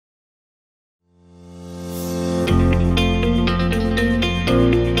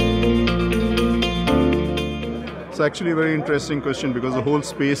actually a very interesting question because the whole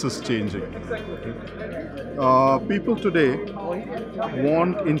space is changing. People today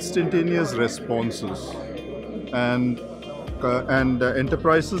want instantaneous responses and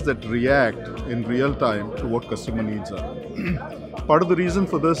enterprises that react in real time to what customer needs are. Part of the reason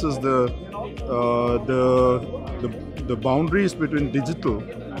for this is the boundaries between digital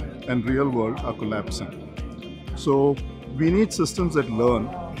and real world are collapsing. So we need systems that learn,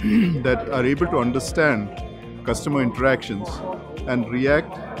 that are able to understand customer interactions and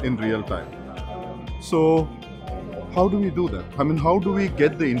react in real time. So how do we do that? I mean, how do we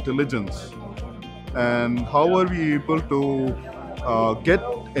get the intelligence, and how are we able to get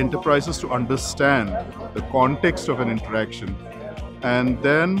enterprises to understand the context of an interaction and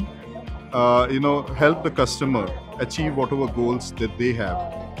then help the customer achieve whatever goals that they have?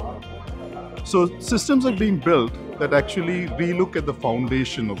 So systems are being built that actually relook at the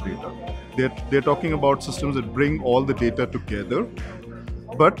foundation of data. They're talking about systems that bring all the data together,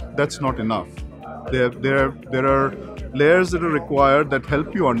 but that's not enough. There are layers that are required that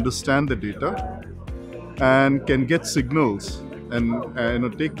help you understand the data and can get signals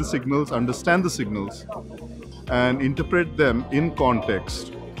and take the signals, understand the signals, and interpret them in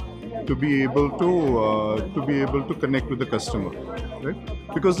context to be able to connect with the customer,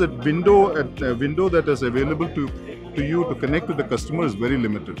 right? Because that window that is available to you to connect with the customer is very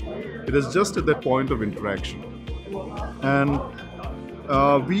limited. It is just at that point of interaction, and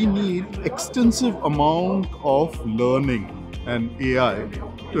we need extensive amount of learning and AI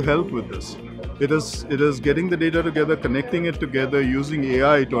to help with this. It is getting the data together, connecting it together, using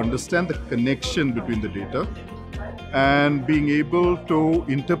AI to understand the connection between the data, and being able to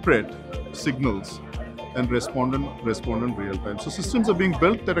interpret signals and respond in real time. So systems are being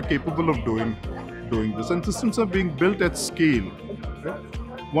built that are capable of doing this, and systems are being built at scale. Right?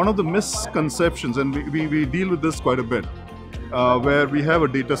 One of the misconceptions, and we deal with this quite a bit, where we have a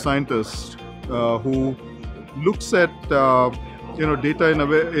data scientist who looks at data in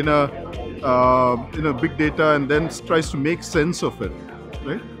a big data and then tries to make sense of it,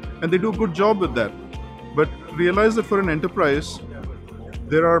 right? And they do a good job with that. But realize that for an enterprise,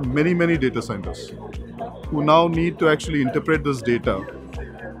 there are many data scientists who now need to actually interpret this data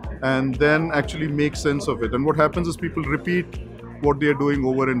and then actually make sense of it. And what happens is people repeat what they are doing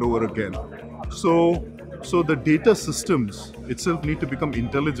over and over again. So the data systems itself need to become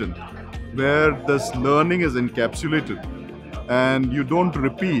intelligent, where this learning is encapsulated and you don't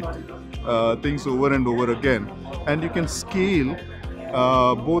repeat things over and over again. And you can scale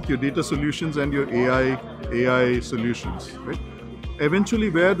both your data solutions and your AI solutions, right? Eventually,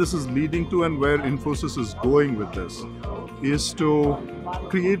 where this is leading to and where Infosys is going with this is to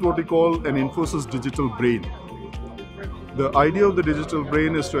create what we call an Infosys digital brain. The idea of the digital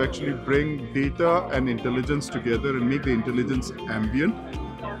brain is to actually bring data and intelligence together and make the intelligence ambient,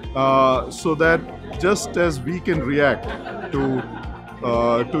 so that just as we can react to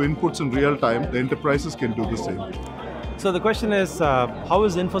inputs in real time, the enterprises can do the same. So the question is, how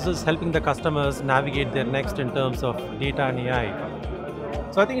is Infosys helping the customers navigate their next in terms of data and AI?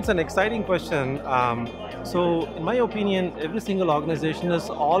 So I think it's an exciting question. So in my opinion, every single organization has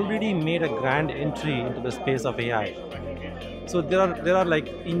already made a grand entry into the space of AI. So there are like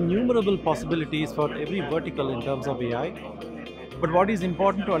innumerable possibilities for every vertical in terms of AI. But what is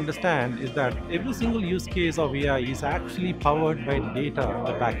important to understand is that every single use case of AI is actually powered by data at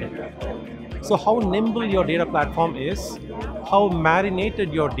the back end. So how nimble your data platform is, how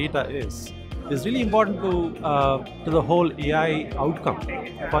marinated your data is really important to the whole AI outcome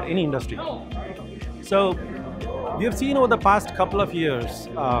for any industry. So we have seen over the past couple of years,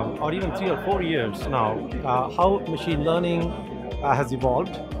 or even 3 or 4 years now, how machine learning has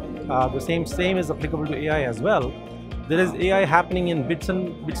evolved. The same is applicable to AI as well. There is AI happening in bits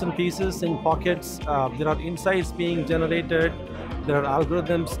and pieces, in pockets. There are insights being generated. There are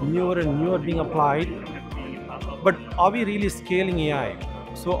algorithms newer and newer being applied. But are we really scaling AI?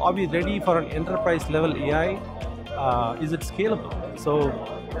 So are we ready for an enterprise level AI? Is it scalable? So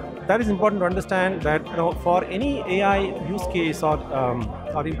that is important to understand that for any AI use case or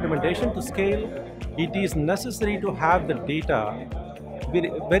implementation to scale, it is necessary to have the data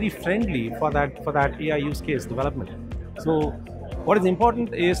very friendly for that AI use case development. So what is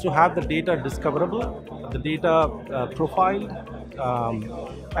important is to have the data discoverable, the data profiled,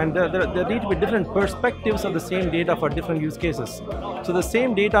 and there need to be different perspectives of the same data for different use cases. So the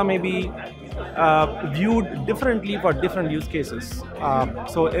same data may be viewed differently for different use cases.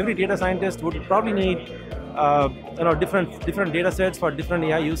 So every data scientist would probably need different data sets for different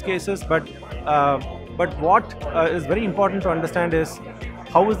AI use cases. But what is very important to understand is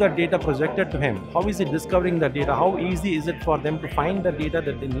how is that data projected to him? How is he discovering the data? How easy is it for them to find the data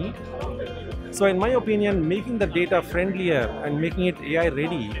that they need? So in my opinion, making the data friendlier and making it AI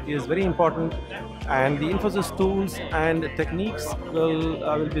ready is very important, and the Infosys tools and techniques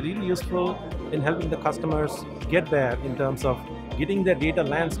will be really useful in helping the customers get there in terms of getting their data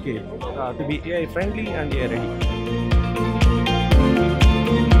landscape to be AI friendly and AI ready.